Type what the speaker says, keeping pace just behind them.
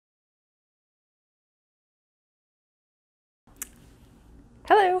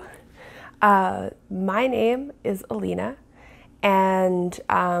Hello, my name is Alina, and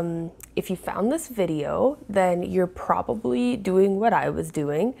if you found this video, then you're probably doing what I was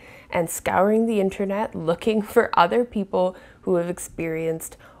doing and scouring the internet looking for other people who have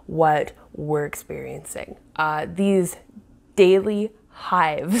experienced what we're experiencing. These daily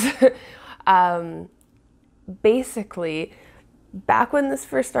hives. Basically, back when this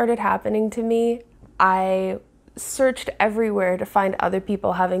first started happening to me, I searched everywhere to find other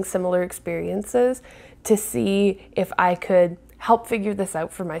people having similar experiences to see if I could help figure this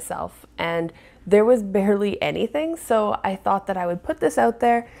out for myself. And there was barely anything, so I thought that I would put this out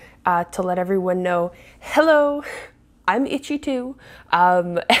there to let everyone know, hello, I'm itchy too,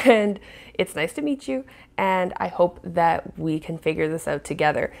 and it's nice to meet you, and I hope that we can figure this out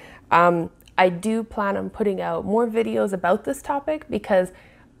together. I do plan on putting out more videos about this topic because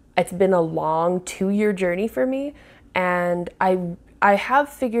it's been a long 2-year journey for me, and I have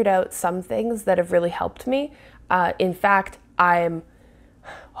figured out some things that have really helped me. In fact, I'm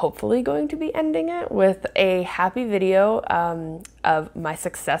hopefully going to be ending it with a happy video of my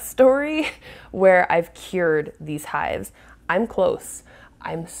success story where I've cured these hives. I'm close.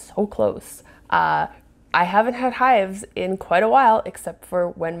 I'm so close. I haven't had hives in quite a while, except for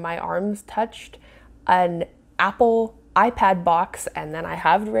when my arms touched an Apple iPad box, and then I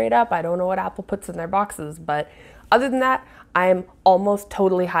halved right up. I don't know what Apple puts in their boxes, but other than that, I'm almost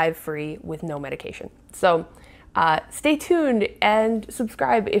totally hive free with no medication. So stay tuned and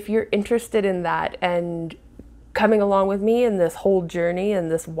subscribe if you're interested in that and coming along with me in this whole journey and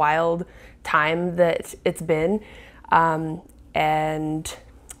this wild time that it's been. And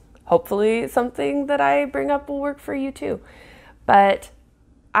hopefully something that I bring up will work for you too. But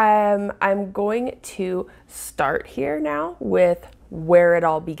I'm going to start here now with where it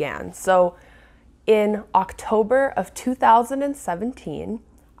all began. So in October of 2017,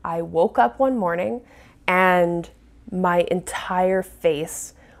 I woke up one morning and my entire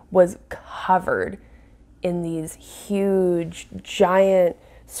face was covered in these huge, giant,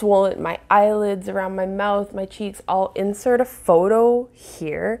 swollen, my eyelids around my mouth, my cheeks. I'll insert a photo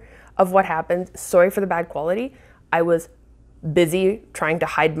here of what happened. Sorry for the bad quality. I was busy trying to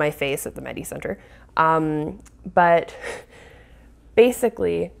hide my face at the Medi Center. But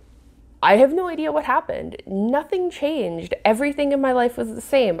basically, I have no idea what happened. Nothing changed. Everything in my life was the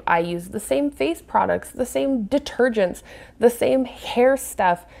same. I used the same face products, the same detergents, the same hair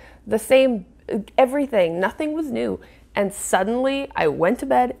stuff, the same everything. Nothing was new. And suddenly I went to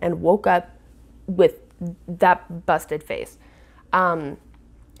bed and woke up with that busted face.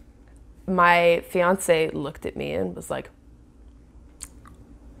 My fiance looked at me and was like,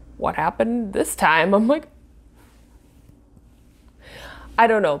 what happened this time? I'm like, I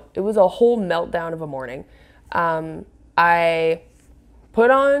don't know. It was a whole meltdown of a morning. I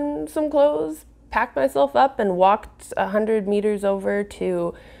put on some clothes, packed myself up, and walked 100 meters over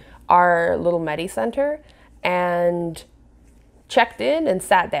to our little Medi Center and checked in and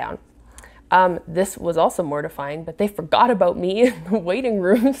sat down. This was also mortifying, but they forgot about me in the waiting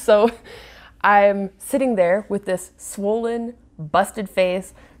room. So I'm sitting there with this swollen, busted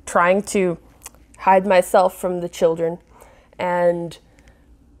face, trying to hide myself from the children. And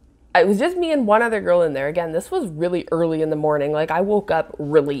it was just me and one other girl in there. Again, this was really early in the morning. Like, I woke up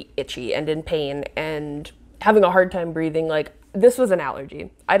really itchy and in pain and having a hard time breathing. Like, this was an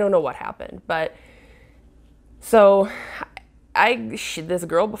allergy. I don't know what happened, but so this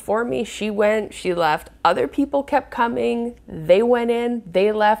girl before me, she went, she left. Other people kept coming. They went in,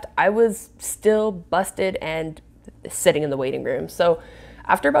 they left. I was still busted and sitting in the waiting room. So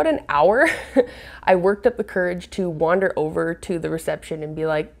after about an hour, I worked up the courage to wander over to the reception and be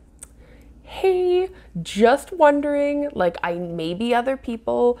like, hey, just wondering, like, maybe other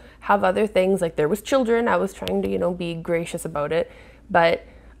people have other things. Like, there was children. I was trying to, be gracious about it. But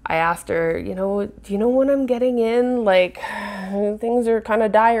I asked her, do you know when I'm getting in? Like, things are kind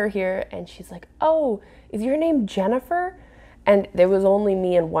of dire here. And she's like, oh, is your name Jennifer? And there was only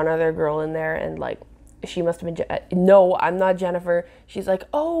me and one other girl in there. And like, she must have been, no, I'm not Jennifer. She's like,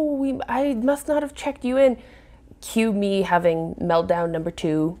 oh, I must not have checked you in. Cue me having meltdown number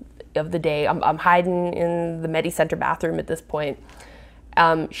 2 of the day. I'm hiding in the Medi Center bathroom at this point.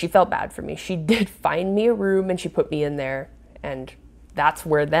 She felt bad for me. She did find me a room and she put me in there. And that's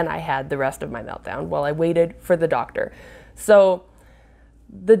where then I had the rest of my meltdown while I waited for the doctor. So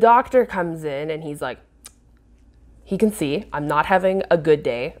the doctor comes in and he's like, he can see I'm not having a good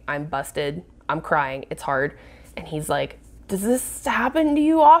day. I'm busted. I'm crying. It's hard. And he's like, does this happen to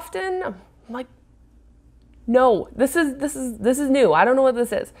you often? I'm like, no, this is new. I don't know what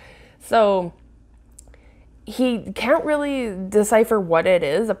this is. So he can't really decipher what it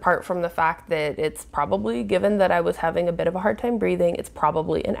is, apart from the fact that it's probably, given that I was having a bit of a hard time breathing, it's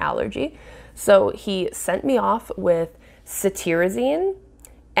probably an allergy. So he sent me off with cetirizine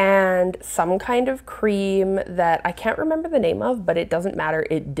and some kind of cream that I can't remember the name of, but it doesn't matter,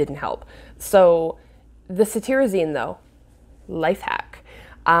 it didn't help. So the cetirizine though, life hack.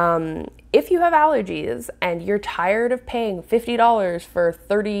 If you have allergies and you're tired of paying $50 for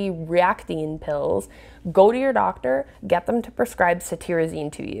 30 Reactine pills, go to your doctor, get them to prescribe cetirizine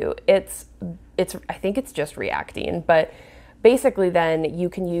to you. I think it's just Reactine, but basically then you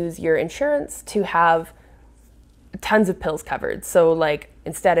can use your insurance to have tons of pills covered. So like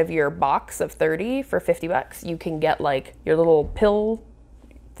instead of your box of 30 for $50, you can get like your little pill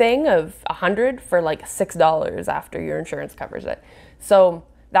thing of 100 for like $6 after your insurance covers it. So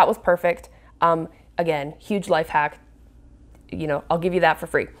that was perfect. Again, huge life hack. You know, I'll give you that for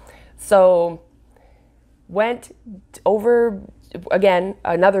free. So went over, again,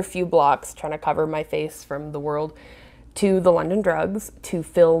 another few blocks trying to cover my face from the world to the London Drugs to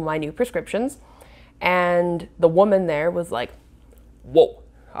fill my new prescriptions. And the woman there was like, whoa,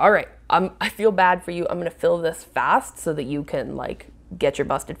 all right, I feel bad for you. I'm gonna fill this fast so that you can like get your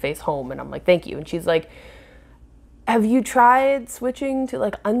busted face home. And I'm like, thank you. And she's like, have you tried switching to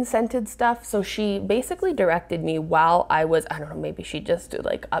like unscented stuff? So she basically directed me while I was, I don't know, maybe she just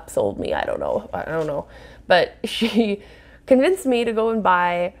like upsold me. I don't know. But she convinced me to go and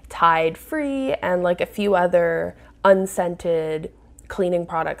buy Tide Free and like a few other unscented cleaning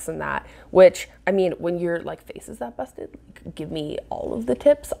products and that, which, I mean, when your like face is that busted, like, give me all of the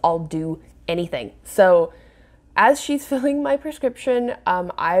tips. I'll do anything. So as she's filling my prescription,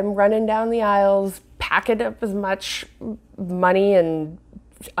 I'm running down the aisles, packing up as much money and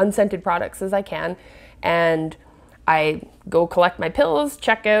unscented products as I can. And I go collect my pills,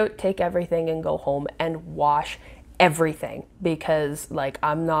 check out, take everything and go home and wash everything because like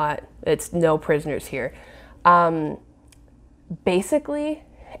it's no prisoners here. Basically,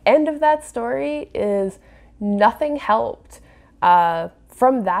 end of that story is nothing helped.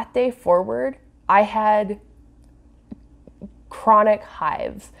 From that day forward, I had chronic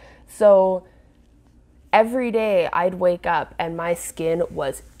hives. So every day I'd wake up and my skin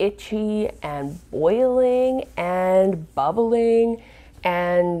was itchy and boiling and bubbling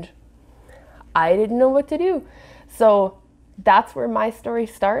and I didn't know what to do. So that's where my story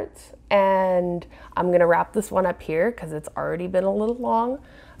starts, and I'm gonna wrap this one up here because it's already been a little long,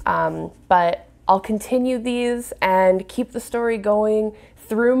 but I'll continue these and keep the story going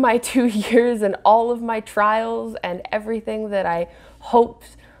through my 2 years and all of my trials and everything that I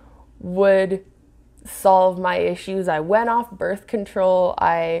hoped would solve my issues. I went off birth control.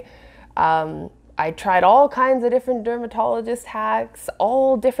 I tried all kinds of different dermatologist hacks,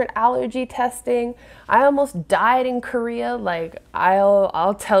 all different allergy testing. I almost died in Korea. Like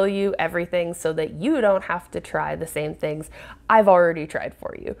I'll tell you everything so that you don't have to try the same things I've already tried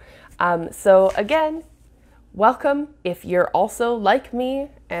for you. So again, welcome if you're also like me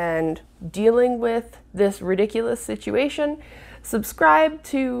and dealing with this ridiculous situation. Subscribe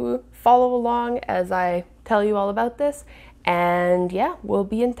to follow along as I tell you all about this. And yeah, we'll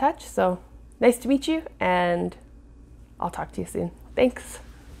be in touch. So nice to meet you, and I'll talk to you soon. Thanks.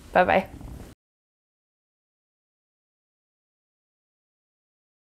 Bye-bye.